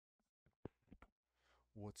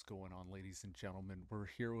What's going on, ladies and gentlemen? We're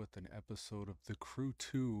here with an episode of The Crew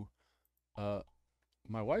 2. Uh,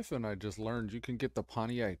 my wife and I just learned you can get the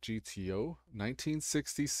Pontiac GTO,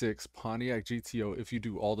 1966 Pontiac GTO, if you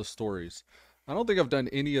do all the stories. I don't think I've done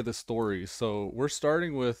any of the stories, so we're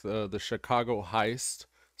starting with the Chicago Heist,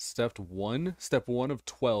 step one of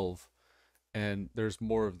 12, and there's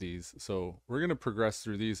more of these. So we're going to progress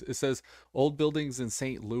through these. It says old buildings in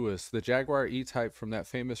St. Louis. The Jaguar E-Type from that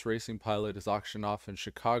famous racing pilot is auctioned off in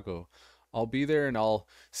Chicago. I'll be there and I'll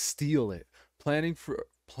steal it. Planning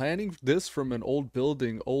this from an old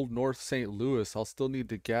building, Old North St. Louis. I'll still need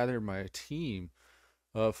to gather my team.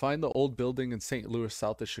 Find the old building in St. Louis,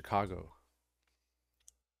 south of Chicago.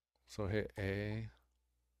 So hit A.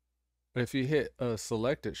 If you hit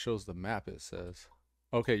select, it shows the map. It says.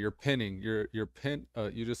 Okay, you're pinning. You're pin.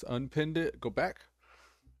 You just unpinned it. Go back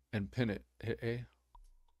and pin it. Hit A.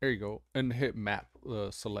 There you go. And hit map.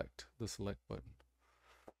 Select the select button.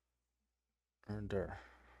 And there.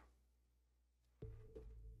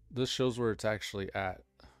 This shows where it's actually at.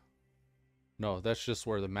 No, that's just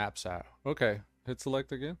where the map's at. Okay, hit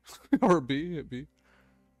select again, or B. Hit B.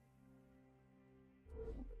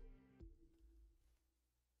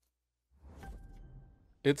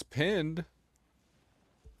 It's pinned.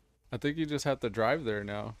 I think you just have to drive there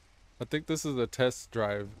now. I think this is a test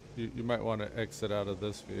drive. You might want to exit out of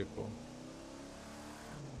this vehicle.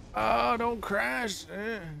 Oh, don't crash.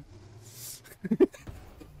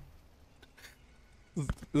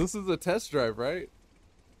 This is a test drive, right?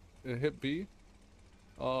 Hit B.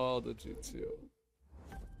 Oh, the GTO.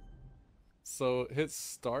 So hit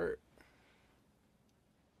start.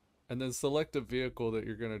 And then select a vehicle that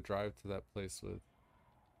you're going to drive to that place with.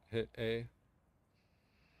 Hit A.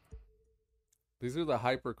 These are the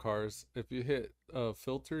hypercars. If you hit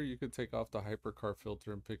filter, you could take off the hypercar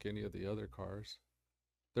filter and pick any of the other cars.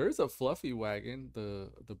 There is a fluffy wagon,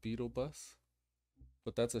 the Beetle bus,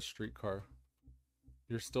 but that's a street car.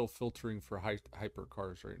 You're still filtering for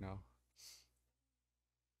hypercars right now.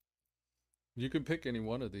 You can pick any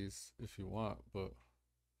one of these if you want, but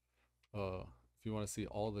if you want to see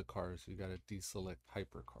all the cars, you gotta deselect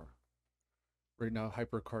hypercar. Right now,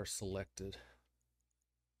 hypercar selected.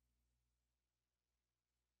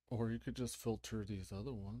 Or you could just filter these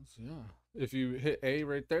other ones, yeah. If you hit A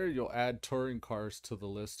right there, you'll add touring cars to the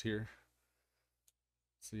list here.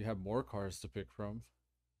 So you have more cars to pick from.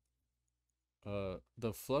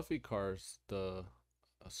 The fluffy cars, the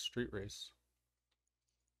street race.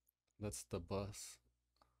 That's the bus.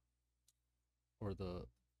 Or the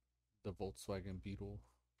Volkswagen Beetle.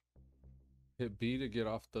 Hit B to get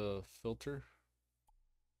off the filter.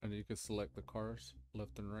 And you can select the cars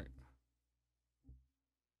left and right.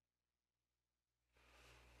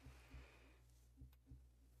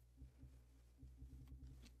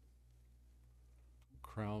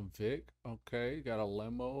 Crown Vic. Okay, you got a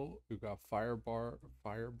limo. You got Firebird,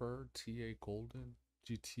 TA Golden,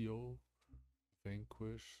 GTO,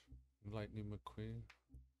 Vanquish, Lightning McQueen.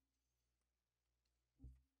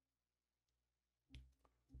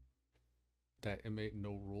 That M8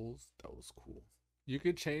 no rules. That was cool. You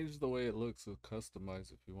could change the way it looks with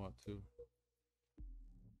customize if you want to.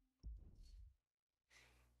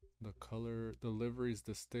 The color, the liveries,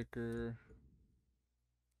 the sticker,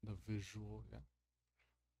 the visual. Yeah,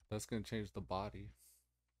 that's gonna change the body.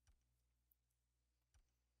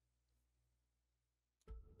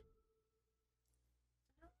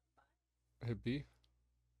 Hit B.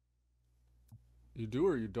 You do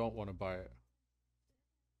or you don't want to buy it?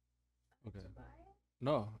 Okay.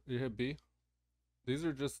 No, you hit B. These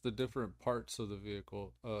are just the different parts of the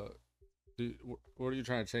vehicle. What are you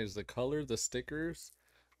trying to change? The color, the stickers,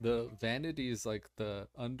 the vanities, like the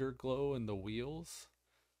underglow and the wheels.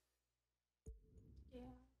 Yeah.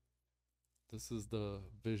 This is the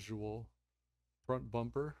visual front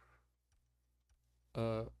bumper.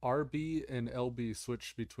 RB and LB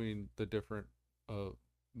switch between the different uh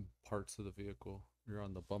parts of the vehicle. You're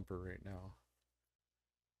on the bumper right now.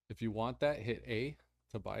 If you want that, hit A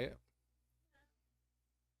to buy it.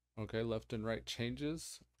 Okay, left and right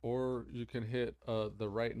changes, or you can hit the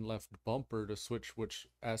right and left bumper to switch which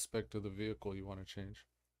aspect of the vehicle you want to change.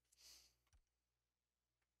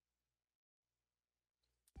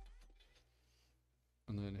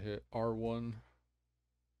 And then hit R1.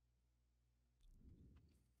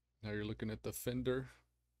 Now you're looking at the fender.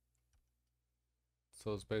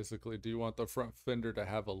 So it's basically, do you want the front fender to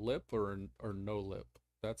have a lip or no lip?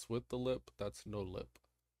 That's with the lip, that's no lip.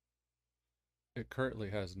 It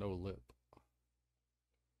currently has no lip.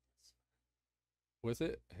 With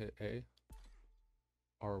it, hit A,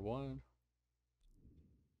 R1.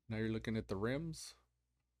 Now you're looking at the rims.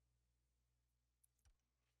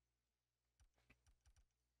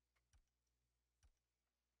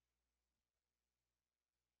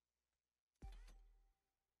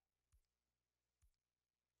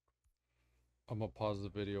 I'm gonna pause the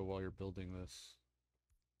video while you're building this.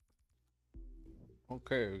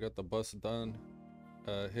 Okay, we got the bus done.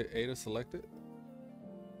 Hit A to select it.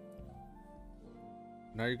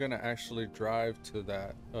 Now you're gonna actually drive to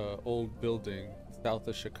that old building south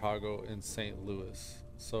of Chicago in St. Louis.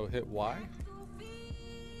 So hit Y.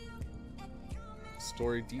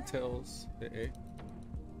 Story details, hit A.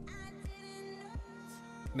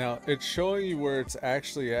 Now it's showing you where it's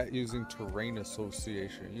actually at using terrain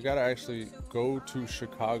association. You gotta actually go to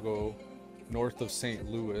Chicago north of St.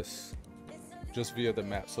 Louis just via the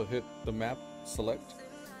map. So hit the map, select.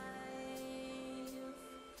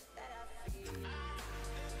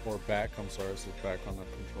 Or back, I'm sorry, this is back on the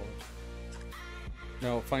controller.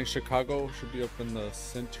 Now find Chicago, should be up in the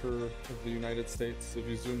center of the United States. If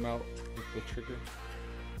you zoom out with the trigger,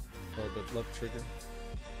 or the left trigger,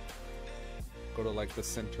 go to like the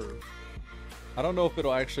center. I don't know if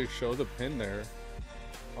it'll actually show the pin there.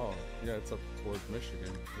 Oh, yeah, it's up towards Michigan.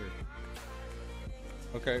 Weird.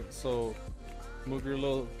 Okay, so move your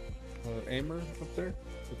little aimer up there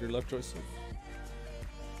with your left joystick.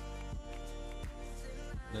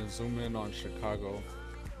 Then zoom in on Chicago.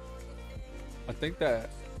 I think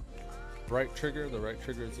that the right trigger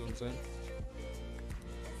zooms in.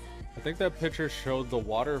 I think that picture showed the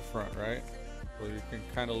waterfront, right? So you can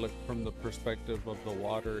kind of look from the perspective of the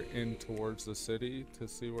water in towards the city to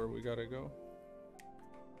see where we gotta go.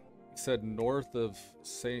 It said north of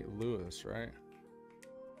St. Louis, right?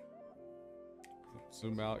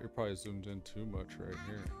 Zoom out, you're probably zoomed in too much right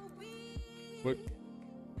here.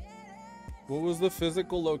 What was the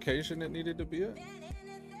physical location it needed to be at?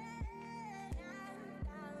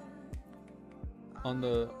 On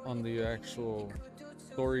the actual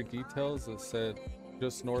story details, it said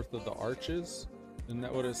just north of the arches. Isn't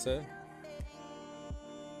that what it said?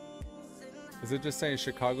 Is it just saying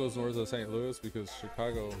Chicago's north of St. Louis? Because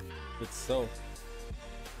Chicago itself,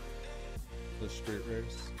 the street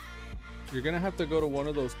race. You're gonna have to go to one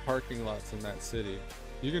of those parking lots in that city.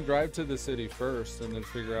 You can drive to the city first and then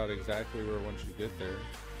figure out exactly where once you get there.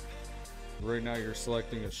 Right now you're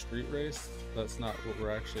selecting a street race. That's not what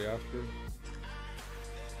we're actually after.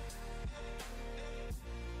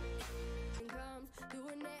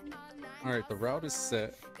 Alright, the route is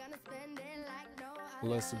set.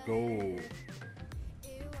 Let's go.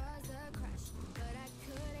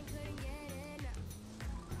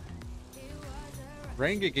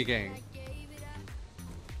 Rangiki gang.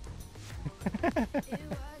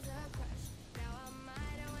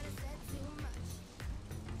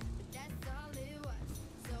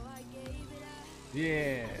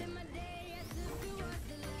 Yeah.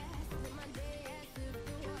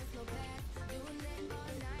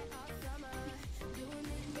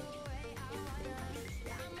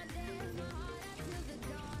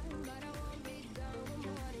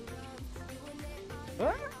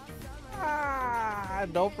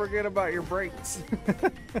 Don't forget about your brakes.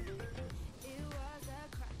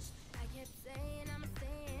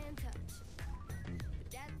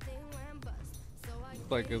 Looks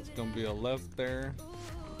like it's gonna be a left there.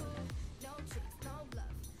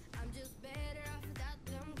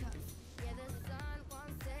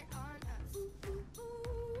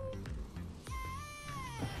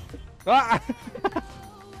 Ah!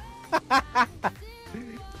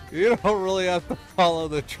 You don't really have to follow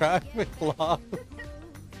the traffic law.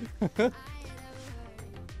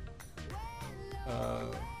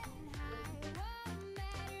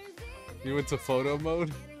 You went to photo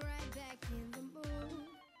mode?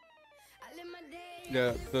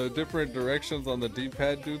 Yeah, the different directions on the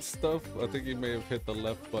D-pad dude stuff, I think you may have hit the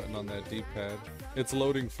left button on that D-pad. It's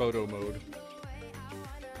loading photo mode.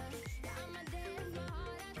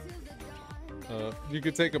 You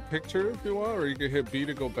could take a picture if you want, or you could hit B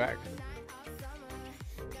to go back.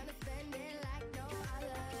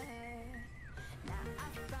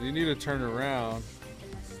 You need to turn around.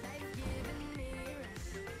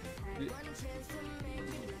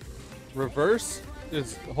 Reverse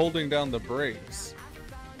is holding down the brakes,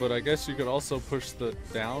 but I guess you could also push the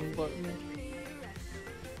down button.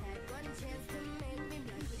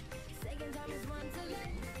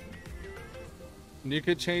 And you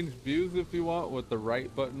could change views if you want with the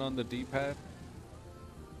right button on the D-pad.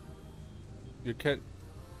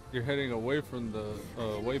 You're heading away from the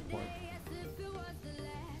waypoint.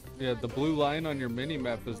 Yeah, the blue line on your mini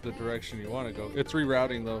map is the direction you want to go. It's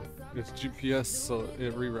rerouting though. It's GPS, so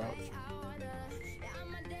it reroutes.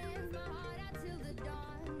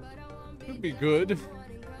 Could be good.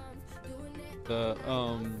 The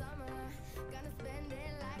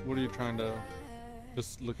what are you trying to?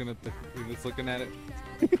 Just looking at the. You're just looking at it.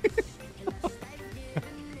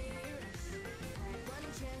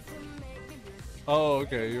 Oh,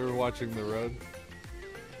 okay, you were watching the road.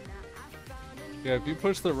 Yeah, if you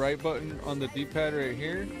push the right button on the D-pad right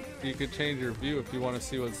here, you could change your view if you want to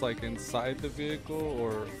see what's like inside the vehicle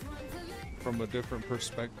or from a different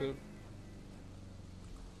perspective.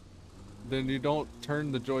 Then you don't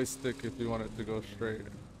turn the joystick if you want it to go straight.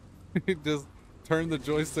 You just turn the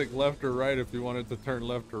joystick left or right if you want it to turn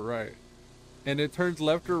left or right. And it turns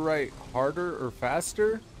left or right harder or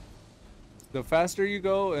faster. The faster you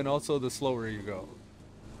go and also the slower you go.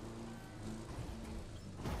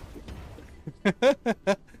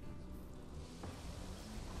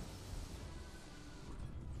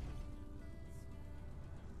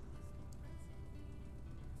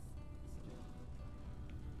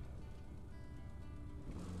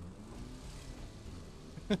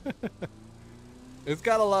 It's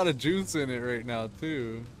got a lot of juice in it right now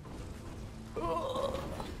too.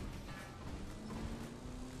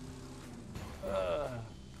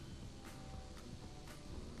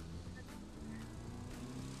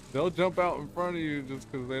 They'll jump out in front of you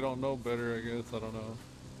just because they don't know better, I guess. I don't know.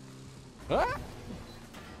 Ah!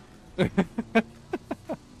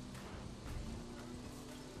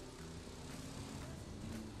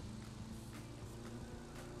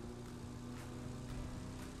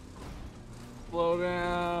 Slow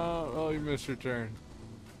down. Oh, you missed your turn.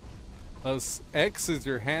 X is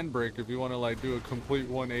your handbrake if you want to like do a complete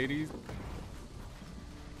 180.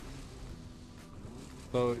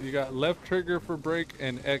 So you got left trigger for brake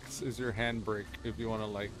and X is your handbrake if you want to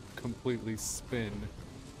like completely spin.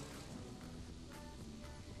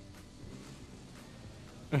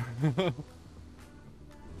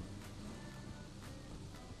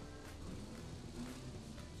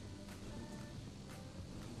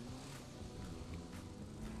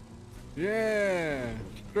 Yeah,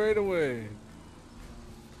 straight away.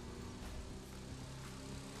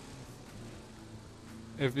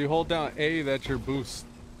 If you hold down A, that's your boost.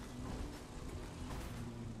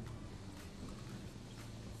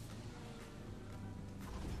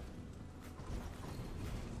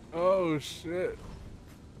 Oh shit.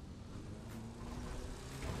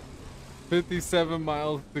 57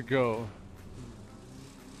 miles to go.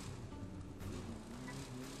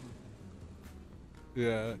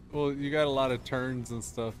 Yeah, well, you got a lot of turns and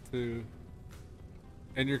stuff too.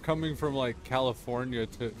 And you're coming from like California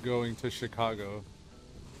to going to Chicago.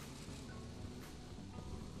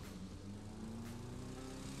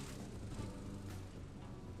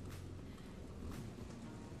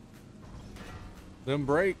 Them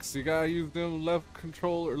brakes, you gotta use them left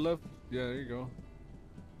control or left. Yeah, there you go.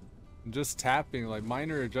 And just tapping, like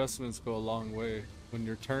minor adjustments go a long way when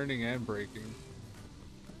you're turning and braking.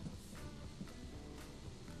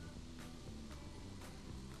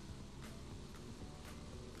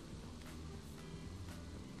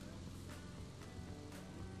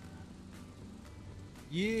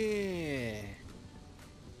 Yeah.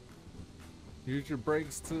 Use your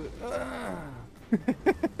brakes to.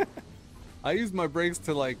 I use my brakes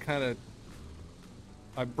to like kind of.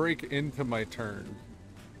 I brake into my turn.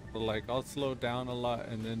 So like I'll slow down a lot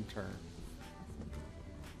and then turn.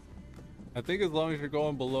 I think as long as you're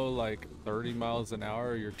going below like 30 miles an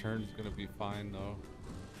hour, your turn's gonna be fine though.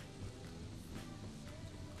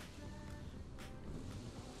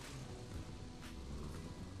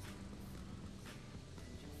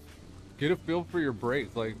 Get a feel for your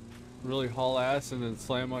brakes, like really haul ass and then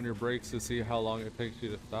slam on your brakes to see how long it takes you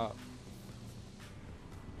to stop.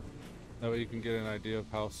 That way you can get an idea of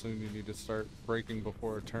how soon you need to start braking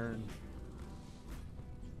before a turn.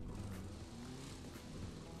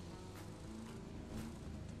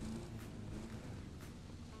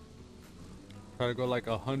 Try to go like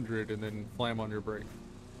 100 and then slam on your brake.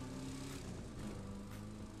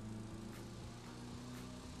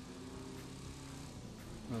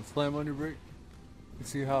 Now slam on your brake. You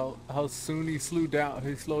see how soon he slowed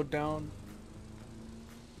down?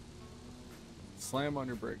 Slam on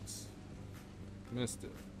your brakes. Missed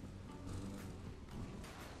it.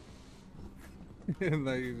 And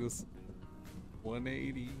then you just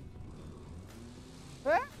 180.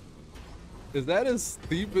 Is that as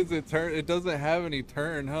steep as it turn? It doesn't have any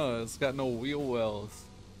turn, huh? It's got no wheel wells.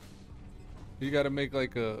 You gotta make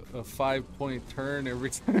like a 5-point turn every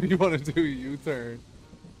time you want to do a U-turn.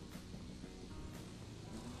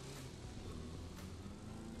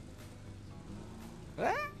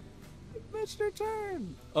 Missed your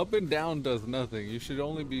turn. Up and down does nothing. You should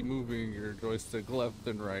only be moving your joystick left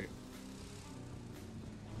and right.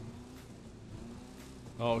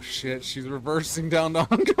 Oh shit, she's reversing down the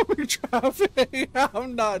oncoming traffic.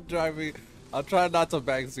 I'm not driving. I'll try not to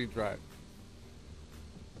backseat drive.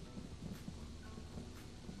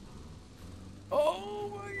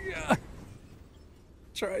 Oh my god.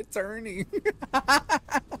 try turning.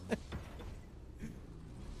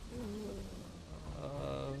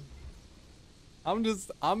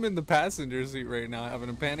 I'm in the passenger seat right now having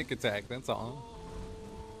a panic attack. That's all.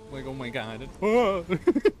 Like, oh my god.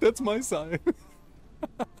 That's my side.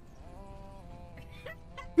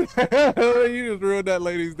 You just ruined that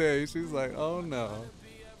lady's day. She's like, oh no.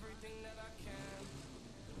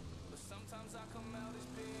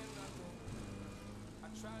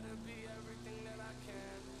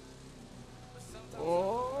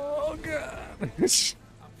 Oh god.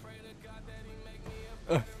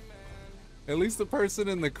 At least the person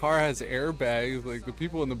in the car has airbags. Like, the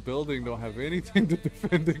people in the building don't have anything to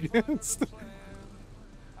defend against.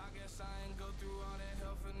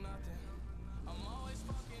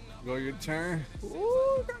 Go your turn.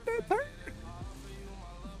 Ooh, got that turn.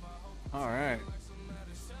 All right.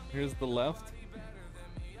 Here's the left.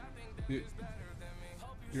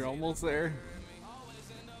 You're almost there.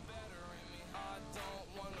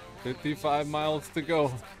 55 miles to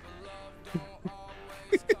go.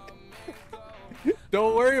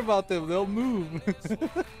 Don't worry about them. They'll move.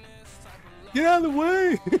 Get out of the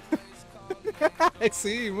way. I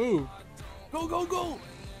see you move. Go, go, go.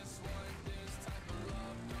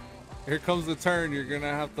 Here comes the turn. You're going to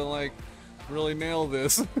have to, like, really nail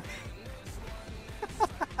this.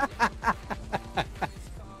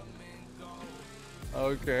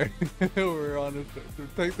 Okay. We're on it.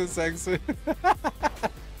 Take this exit. And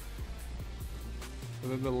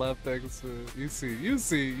then the left exit. You see the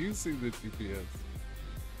GPS.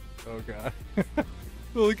 Oh god.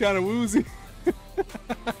 Really kind of woozy.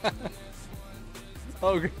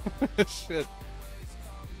 Oh god. Shit.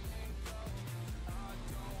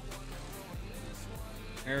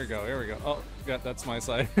 Here we go, here we go. Oh, god, that's my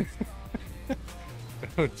side.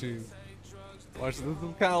 Oh jeez. Watch, this is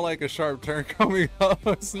kind of like a sharp turn coming up.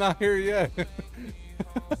 It's not here yet.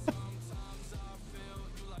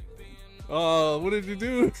 Oh, what did you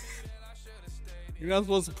do? You're not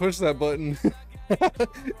supposed to push that button.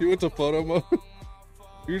 You went to photo mode.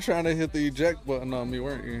 You were trying to hit the eject button on me,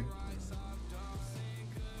 weren't you?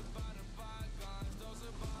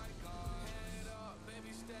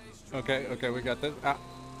 Okay, okay, we got this. Ah.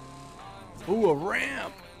 Ooh, a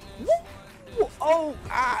ramp. Woo! Oh,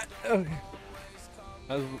 ah. Okay.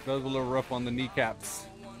 That was a little rough on the kneecaps.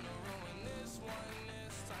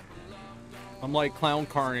 I'm like clown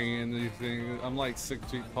carning in these things. I'm like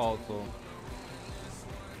 6 feet tall, so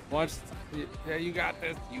watch. Yeah, you got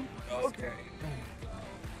this. You okay?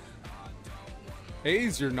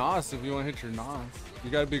 A's your NOS if you want to hit your NOS. You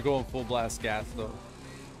gotta be going full blast gas though.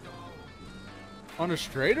 On a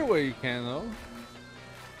straightaway you can though.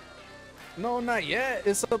 No, not yet.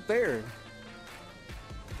 It's up there.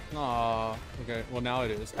 Aw. Okay. Well, now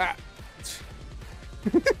it is. Ah.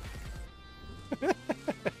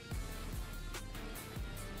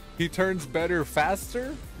 He turns better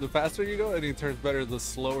faster, the faster you go, and he turns better the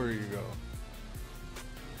slower you go.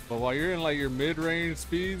 But while you're in like your mid-range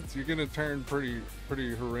speeds, you're gonna turn pretty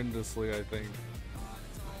horrendously, I think.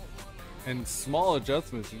 And small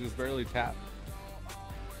adjustments, you just barely tap.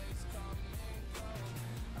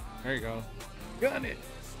 There you go. Gun it.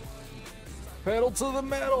 Pedal to the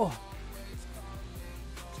metal.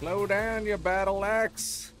 Slow down, you battle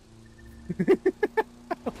axe.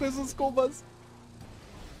 There's a school bus.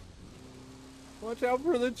 Watch out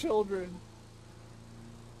for the children.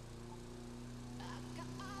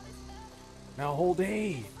 Now hold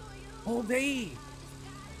A. Hold A.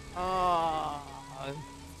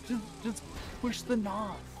 Just push the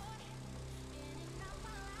knob.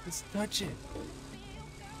 Just touch it.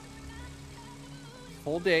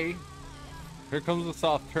 Hold A. Here comes a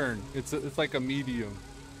soft turn. It's like a medium.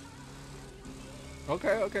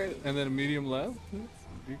 Okay, okay. And then a medium left.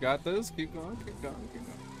 You got this. Keep going, keep going, keep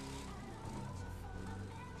going.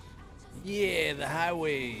 Yeah, the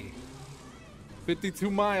highway.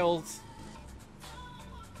 52 miles.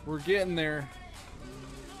 We're getting there.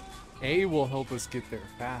 A will help us get there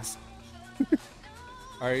fast.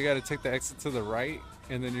 Alright, you gotta take the exit to the right,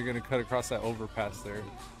 and then you're gonna cut across that overpass there.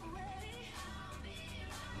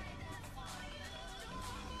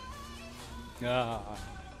 Ah.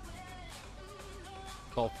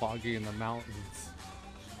 It's all foggy in the mountains.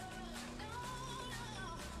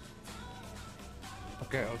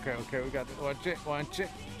 Okay, okay, okay, we got to watch it, watch it.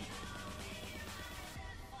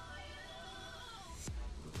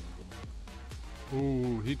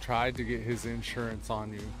 Ooh, he tried to get his insurance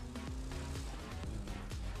on you.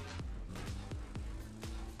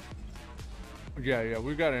 Yeah, yeah,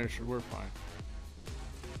 we got insurance, we're fine.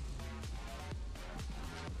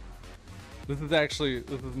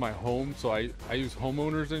 This is my home, so I use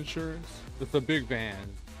homeowners insurance. It's a big van,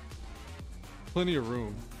 plenty of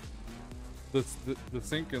room. The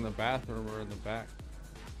sink and the bathroom are in the back.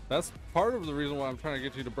 That's part of the reason why I'm trying to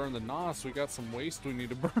get you to burn the NOS. We got some waste we need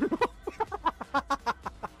to burn.